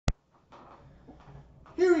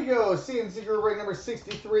we go. CNC group break number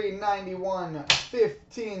 63, 91,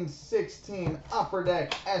 15, 16. Upper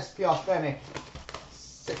Deck SP Authentic.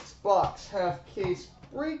 6-box half case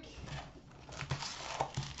break.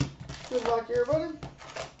 Good luck, everybody.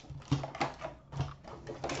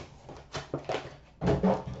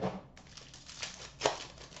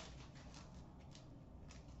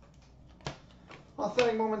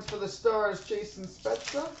 Authentic moments for the Stars, Jason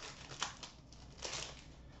Spezza.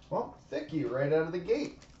 Well, thicky right out of the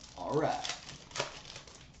gate. All right.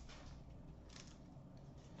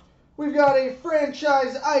 We've got a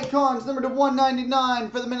franchise icons number to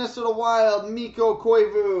 199 for the Minnesota Wild, Mikko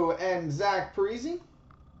Koivu and Zach Parise.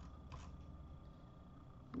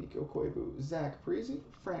 Mikko Koivu, Zach Parise.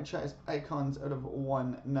 Franchise icons out of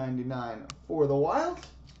 199 for the Wild.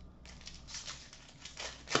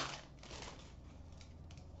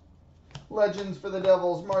 Legends for the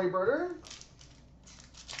Devils, Marty Berter.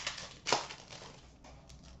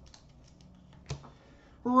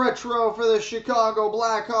 Retro for the Chicago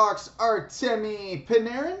Blackhawks, Artemi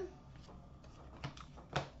Panarin.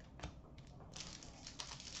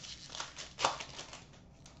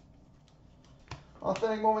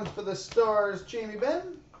 Authentic moments for the Stars, Jamie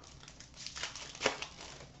Benn.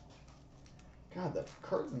 God, the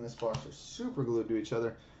cards in this box are super glued to each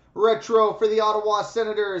other. Retro for the Ottawa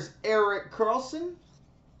Senators, Erik Karlsson.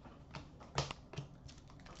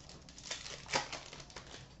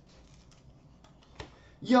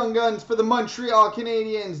 Young Guns for the Montreal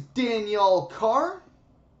Canadiens, Daniel Carr.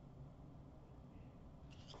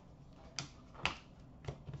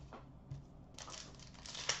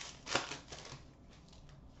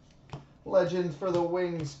 Legends for the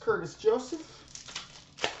Wings, Curtis Joseph.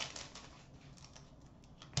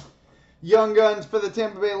 Young Guns for the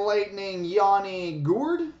Tampa Bay Lightning, Yanni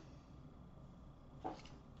Gourde.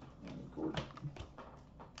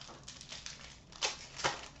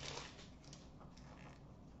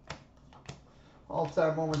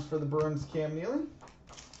 All-time moments for the Bruins, Cam Neely.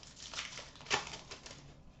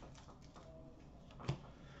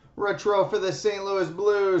 Retro for the St. Louis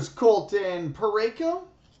Blues, Colton Parayko.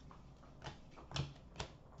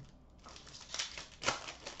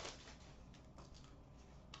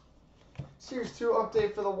 Series 2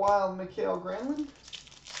 update for the Wild, Mikael Granlund.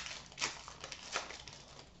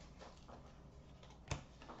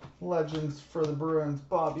 Legends for the Bruins,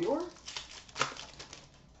 Bob Orr.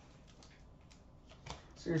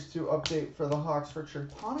 Series 2 update for the Hawks,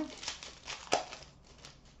 Richard Panik.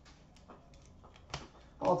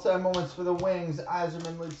 All-time moments for the Wings,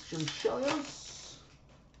 Yzerman, Lidstrom, Chelios.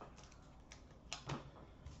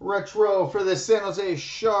 Retro for the San Jose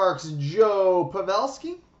Sharks, Joe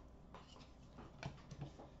Pavelski.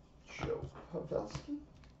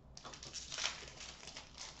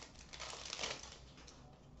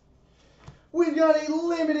 We've got a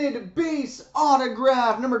limited base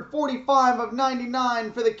autograph, numbered 45 of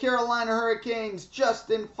 99 for the Carolina Hurricanes,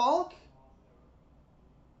 Justin Falk.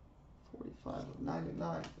 45 of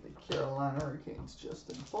 99 for the Carolina Hurricanes,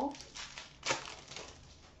 Justin Falk.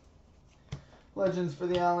 Legends for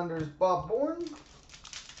the Islanders, Bob Bourne.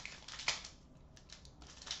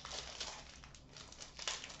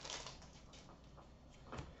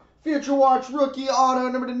 Future Watch rookie auto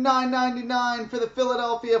number to 999 for the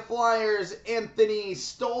Philadelphia Flyers, Anthony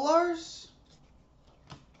Stolarz.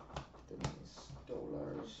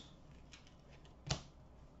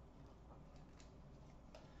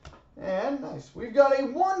 And nice. We've got a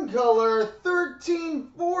one-color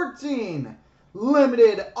 13/14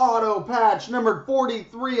 limited auto patch numbered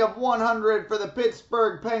 43 of 100 for the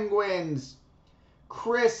Pittsburgh Penguins,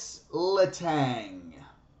 Chris Letang.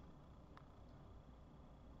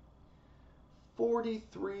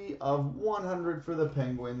 43 of 100 for the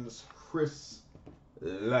Penguins, Chris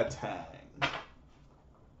Letang.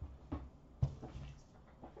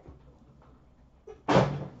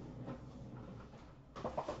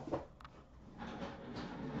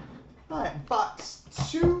 All right, box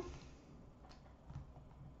 2.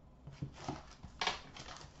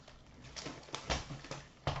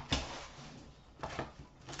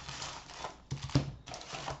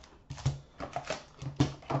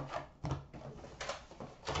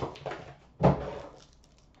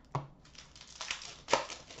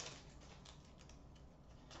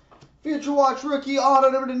 Future Watch rookie auto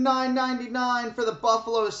number to 999 for the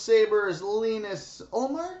Buffalo Sabres, Linus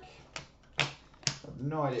Ullmark. I have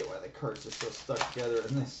no idea why the cards are so stuck together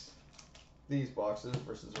in these boxes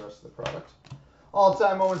versus the rest of the product.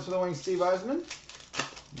 All-time moments for the Wings, Steve Yzerman.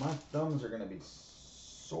 My thumbs are going to be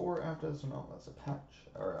sore after this one. Oh, that's a patch,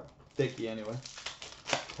 or a thicky anyway.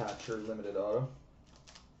 Patcher limited auto.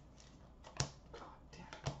 God damn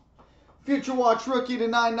it. Future Watch rookie to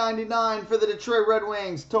 9.99 for the Detroit Red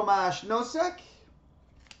Wings, Tomasz Nosek.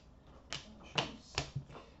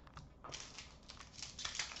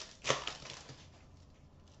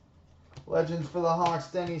 Legends for the Hawks,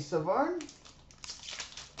 Denis Savard.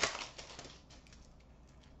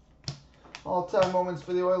 All-time moments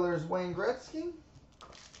for the Oilers, Wayne Gretzky.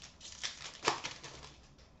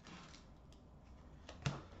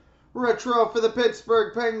 Retro for the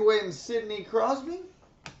Pittsburgh Penguins, Sidney Crosby.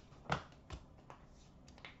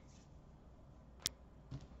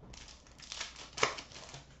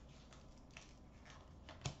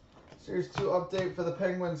 Series 2 update for the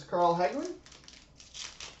Penguins, Carl Hagelin.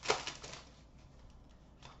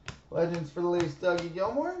 Legends for the Leafs, Dougie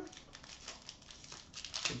Gilmour.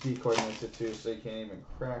 The decoy makes it too, so you can't even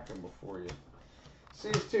crack them before you.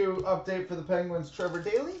 Series 2 update for the Penguins, Trevor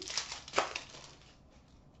Daley.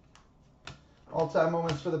 All-time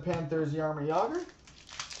moments for the Panthers, Jaromir Jagr.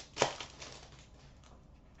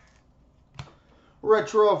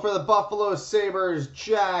 Retro for the Buffalo Sabres,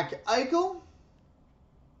 Jack Eichel.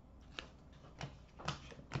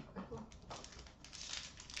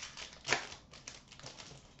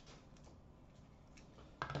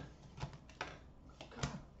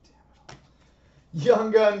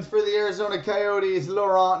 Young Guns for the Arizona Coyotes,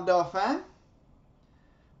 Laurent Dauphin.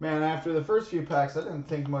 Man, after the first few packs, I didn't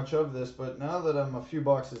think much of this, but now that I'm a few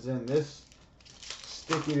boxes in, this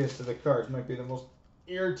stickiness to the cards might be the most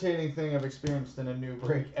irritating thing I've experienced in a new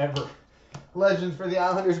break ever. Legends for the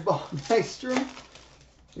Islanders, Bob Nystrom.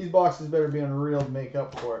 These boxes better be unreal to make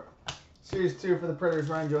up for it. Series 2 for the Predators,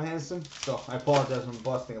 Ryan Johansson. So, I apologize, I'm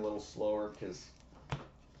busting a little slower because...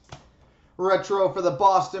 Retro for the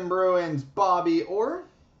Boston Bruins, Bobby Orr.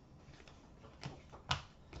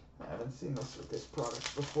 I haven't seen this with this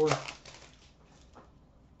product before.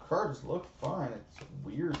 Cards look fine. It's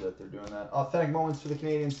weird that they're doing that. Authentic moments for the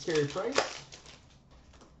Canadiens, Carey Price.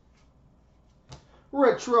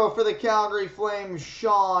 Retro for the Calgary Flames,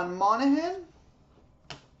 Sean Monahan.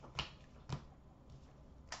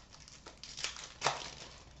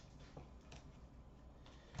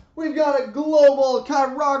 We've got a global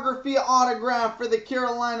chirography autograph for the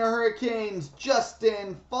Carolina Hurricanes,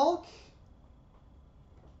 Justin Falk.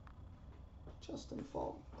 Justin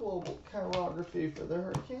Falk, global chirography for the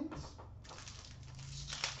Hurricanes.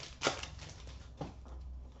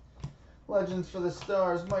 Legends for the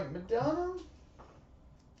Stars, Mike Modano.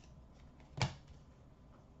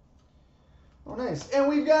 Oh, nice. And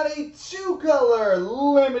we've got a 2-color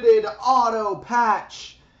limited auto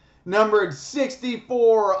patch. Numbered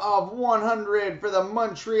 64 of 100 for the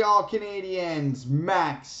Montreal Canadiens,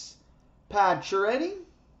 Max Pacioretty.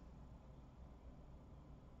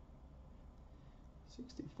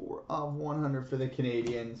 64 of 100 for the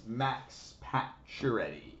Canadiens, Max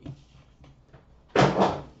Pacioretty.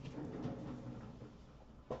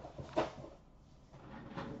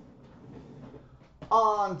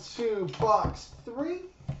 On to box 3.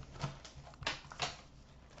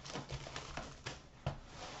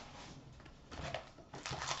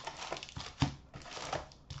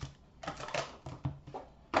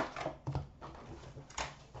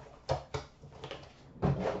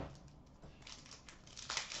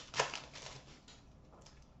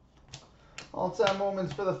 All-time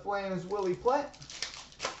moments for the Flames, Willie Platt.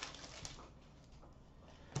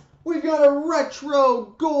 We've got a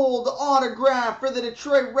retro gold autograph for the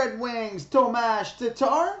Detroit Red Wings, Tomasz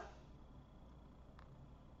Tatar.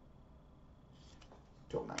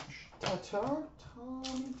 Tommy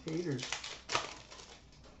Taters.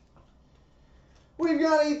 We've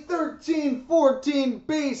got a 13-14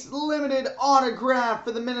 base limited autograph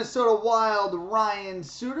for the Minnesota Wild, Ryan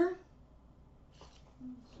Suter.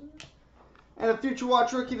 And a Future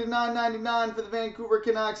Watch rookie to 9.99 for the Vancouver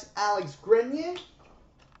Canucks, Alex Grenier.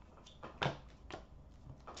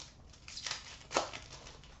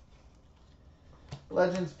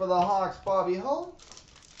 Legends for the Hawks, Bobby Hull.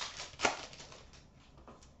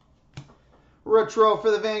 Retro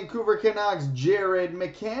for the Vancouver Canucks, Jared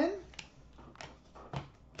McCann.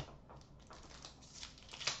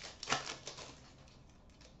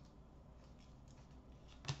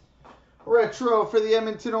 Retro for the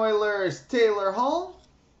Edmonton Oilers, Taylor Hall.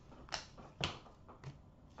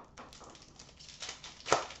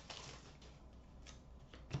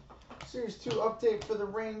 Series 2 update for the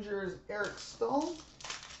Rangers, Eric Stahl.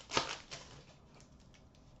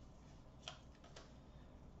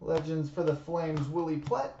 Legends for the Flames, Willie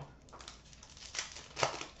Platt.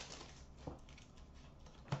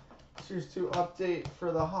 Series 2 update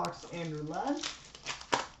for the Hawks, Andrew Ladd.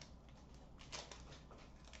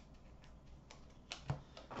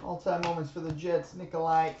 All-time moments for the Jets,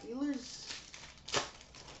 Nikolai Ehlers.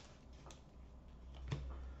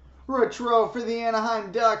 Retro for the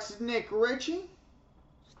Anaheim Ducks, Nick Ritchie.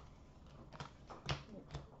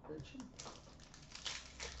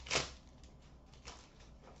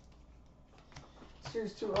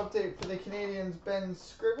 Series 2 update for the Canadiens, Ben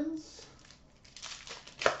Scrivens.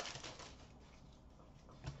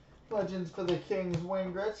 Legends for the Kings,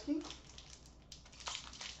 Wayne Gretzky.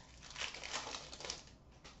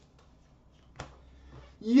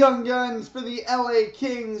 Young Guns for the LA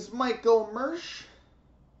Kings, Michael Mersch.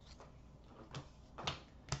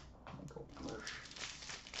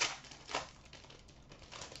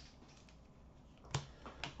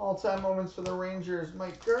 All-time moments for the Rangers,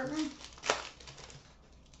 Mike Gartner.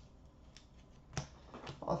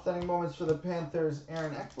 Authentic moments for the Panthers,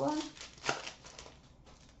 Aaron Ekblad.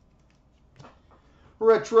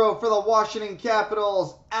 Retro for the Washington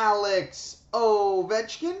Capitals, Alex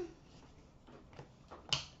Ovechkin.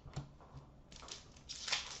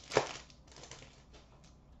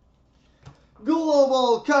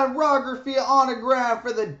 Global chirography autograph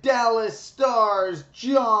for the Dallas Stars,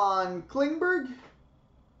 John Klingberg.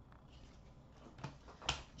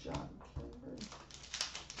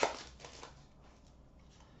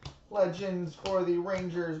 Legends for the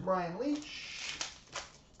Rangers, Brian Leach.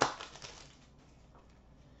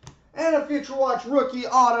 And a Future Watch rookie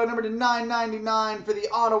auto, number /999 for the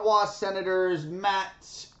Ottawa Senators,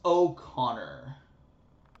 Matt O'Connor.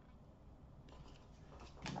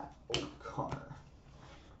 All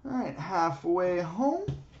right, halfway home.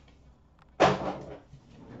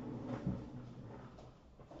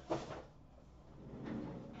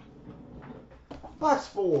 Box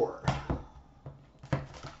 4.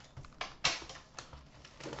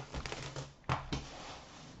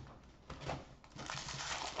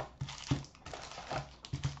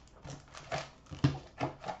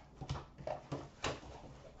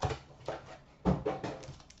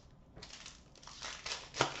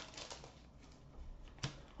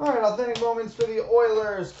 All right, authentic moments for the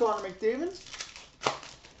Oilers, Connor McDavid.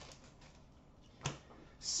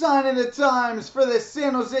 Sign of the Times for the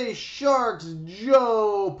San Jose Sharks,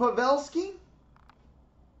 Joe Pavelski.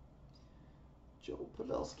 Joe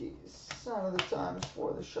Pavelski, Sign of the Times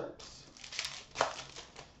for the Sharks.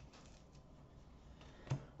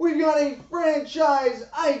 We've got a Franchise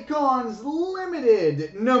Icons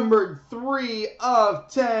Limited, numbered 3 of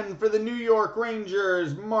 10 for the New York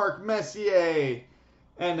Rangers, Mark Messier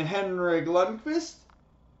and Henrik Lundqvist.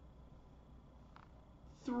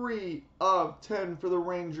 3 of 10 for the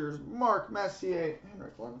Rangers, Mark Messier,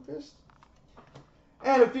 Henrik Lundqvist.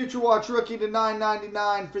 And a Future Watch rookie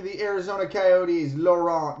 /999 for the Arizona Coyotes,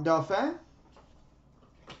 Laurent Dauphin.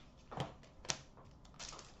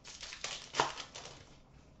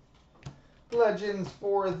 Legends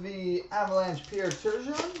for the Avalanche, Pierre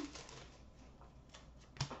Turgeon.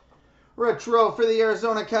 Retro for the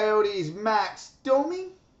Arizona Coyotes, Max Domi.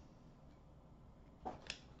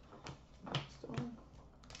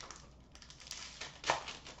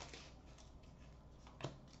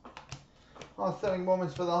 Authentic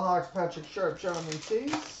moments for the Hawks, Patrick Sharp, Jonathan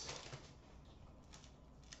Taves.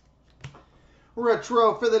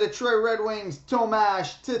 Retro for the Detroit Red Wings,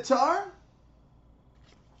 Tomas Tatar.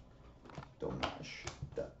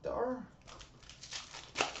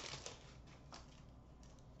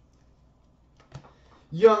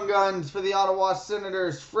 Young Guns for the Ottawa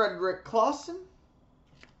Senators, Frederick Clausen.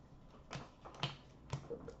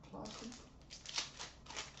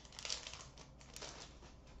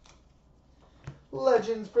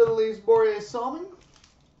 Legends for the Leafs, Borje Salmon.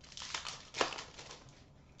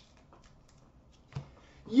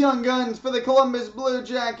 Young Guns for the Columbus Blue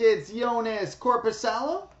Jackets, Jonas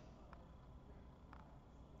Korpisalo.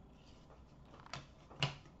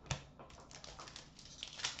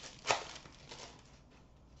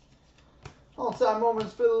 All-time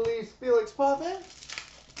moments for the Leafs, Felix Potvin.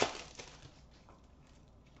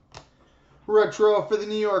 Retro for the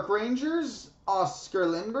New York Rangers, Oscar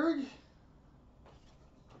Lindbergh.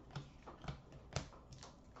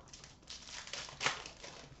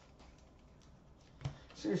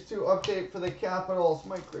 Series 2 update for the Capitals,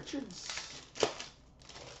 Mike Richards.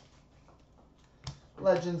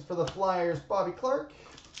 Legends for the Flyers, Bobby Clark.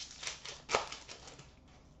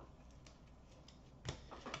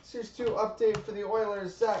 Series 2 update for the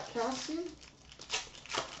Oilers, Zach Cassian.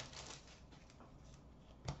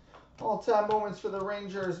 All-time moments for the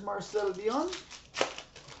Rangers, Marcel Dion.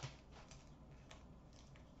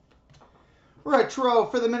 Retro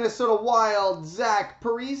for the Minnesota Wild, Zach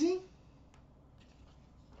Parise.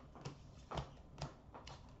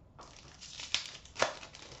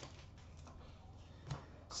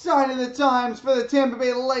 Sign of the Times for the Tampa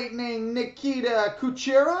Bay Lightning, Nikita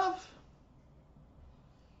Kucherov.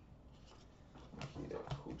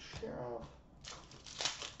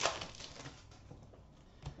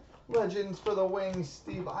 Legends for the Wings,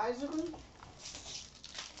 Steve Yzerman.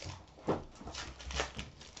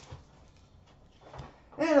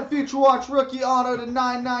 And a Future Watch rookie auto to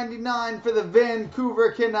 $9.99 for the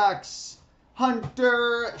Vancouver Canucks,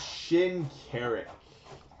 Hunter Shinkaruk.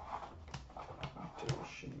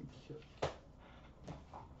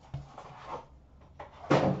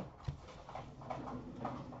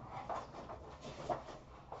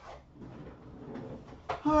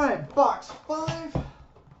 All right, box 5.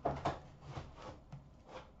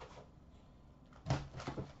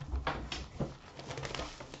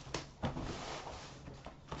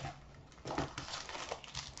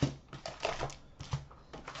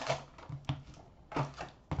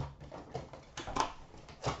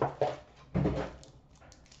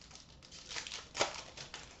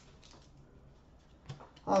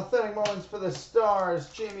 Authentic moments for the Stars,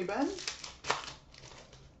 Jamie Benn.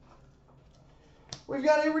 We've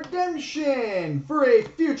got a redemption for a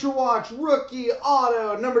Future Watch rookie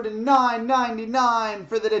auto, numbered to $9.99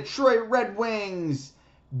 for the Detroit Red Wings,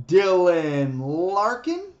 Dylan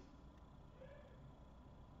Larkin.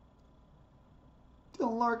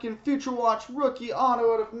 Dylan Larkin, Future Watch rookie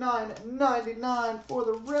auto out of $9.99 for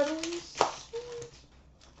the Red Wings.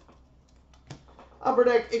 Upper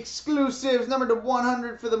Deck exclusives, numbered to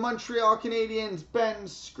 100 for the Montreal Canadiens, Ben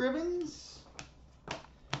Scrivens.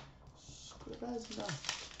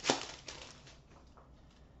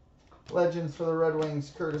 Legends for the Red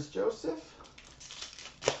Wings, Curtis Joseph.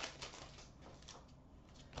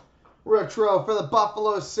 Retro for the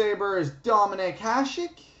Buffalo Sabres, Dominic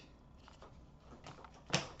Hasek.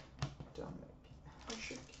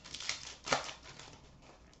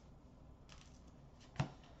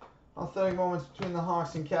 Authentic moments between the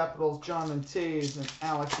Hawks and Capitals, Jonathan Toews and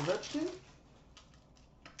Alex Ovechkin.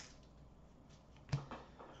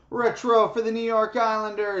 Retro for the New York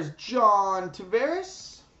Islanders, John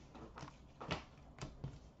Tavares.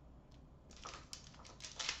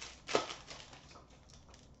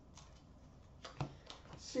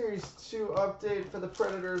 Series 2 update for the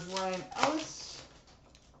Predators, Ryan Ellis.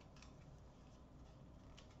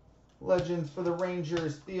 Legends for the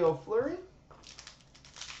Rangers, Theo Fleury.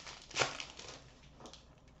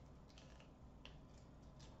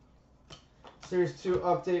 Series 2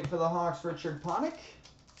 update for the Hawks, Richard Panik.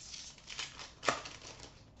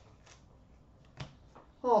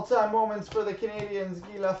 All-time moments for the Canadiens,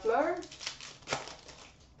 Guy Lafleur.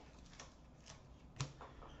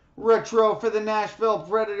 Retro for the Nashville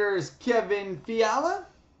Predators, Kevin Fiala.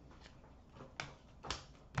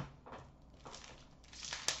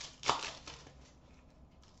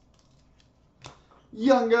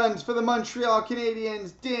 Young Guns for the Montreal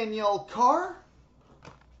Canadiens, Daniel Carr.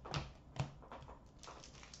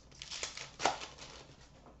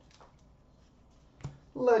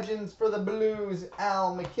 Legends for the Blues,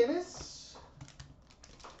 Al McInnes.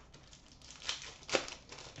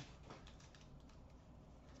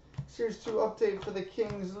 Series 2 update for the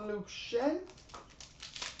Kings, Luke Shen.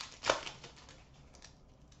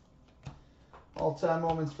 All-time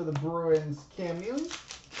moments for the Bruins, Cam Newton.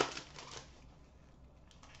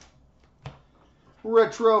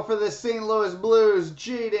 Retro for the St. Louis Blues,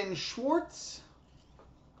 Jaden Schwartz.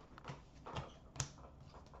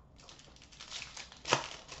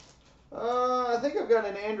 I think I've got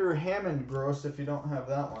an Andrew Hammond gross if you don't have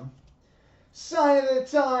that one. Sign of the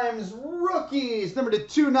Times rookies, number to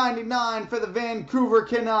 $2.99 for the Vancouver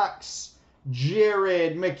Canucks,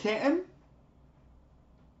 Jared McCann.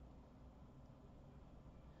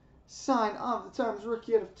 Sign of the Times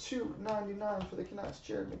rookie out of $2.99 for the Canucks,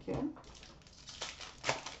 Jared McCann.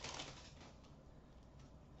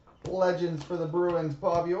 Legends for the Bruins,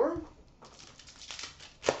 Bob Orr.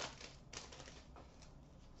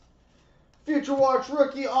 Future Watch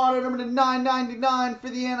rookie auto, number to $9.99 for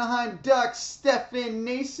the Anaheim Ducks, Stefan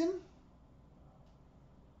Nason.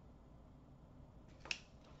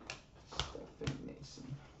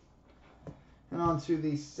 And on to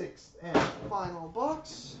the 6th and final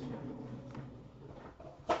box.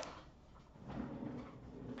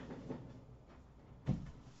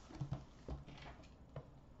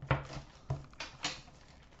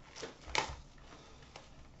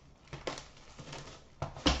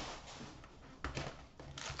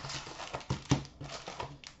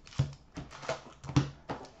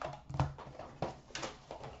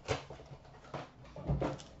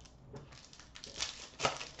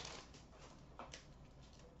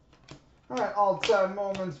 All right, all-time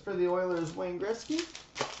moments for the Oilers, Wayne Gretzky.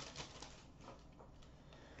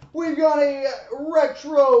 We've got a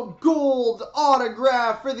retro gold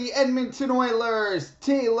autograph for the Edmonton Oilers,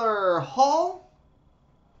 Taylor Hall.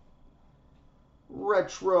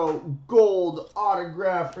 Retro gold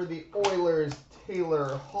autograph for the Oilers,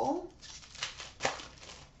 Taylor Hall.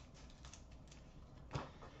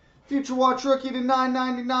 Future Watch rookie to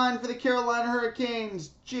 $9.99 for the Carolina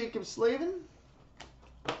Hurricanes, Jacob Slavin.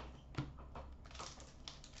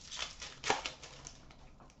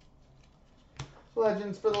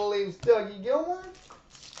 Legends for the Leafs, Dougie Gilmour.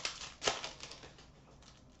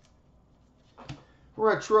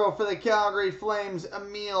 Retro for the Calgary Flames,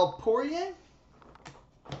 Emile Poirier.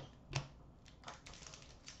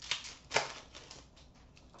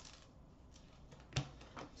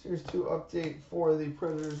 Here's to update for the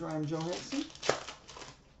Predators, Ryan Johansson.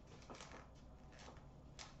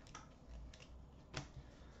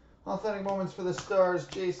 Authentic moments for the Stars,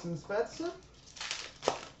 Jason Spezza.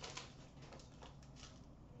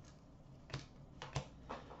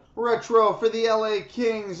 Retro for the LA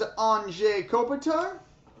Kings, Anze Kopitar.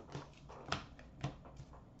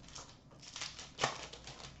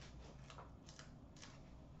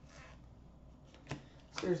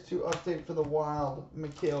 Here's to update for the Wild,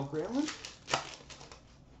 Mikael Granlund.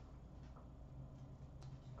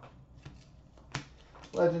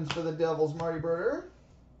 Legends for the Devils, Marty Brodeur.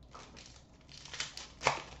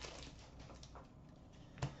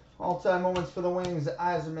 All-time moments for the Wings,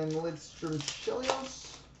 Yzerman, Lidstrom,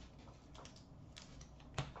 Chelios.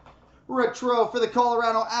 Retro for the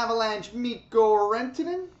Colorado Avalanche, Mikko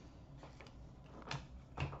Rantanen.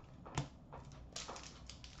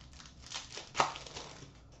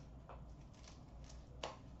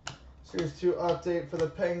 Here's to update for the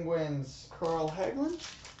Penguins, Carl Hagelin.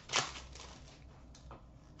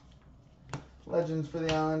 Legends for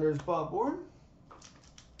the Islanders, Bob Bourne.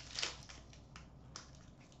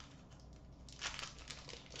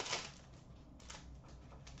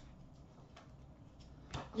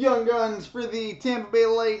 Young Guns for the Tampa Bay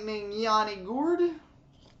Lightning, Yanni Gourde.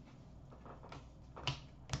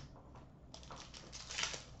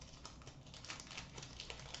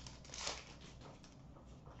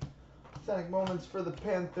 Authentic moments for the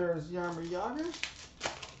Panthers, Jaromir Jagr.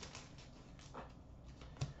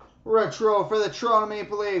 Retro for the Toronto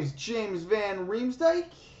Maple Leafs, James Van Riemsdyk.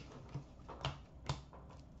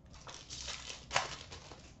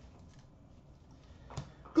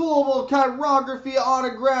 Global Chirography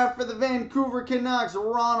autograph for the Vancouver Canucks,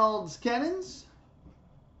 Ronald Skennins.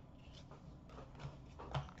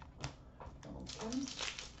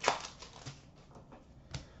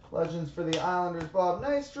 Legends for the Islanders, Bob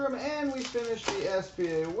Nystrom. And we finish the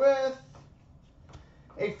SPA with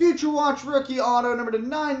a Future Watch rookie auto number to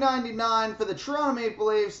 $9.99 for the Toronto Maple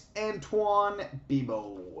Leafs, Antoine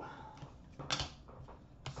Bibeau.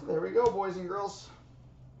 So there we go, boys and girls.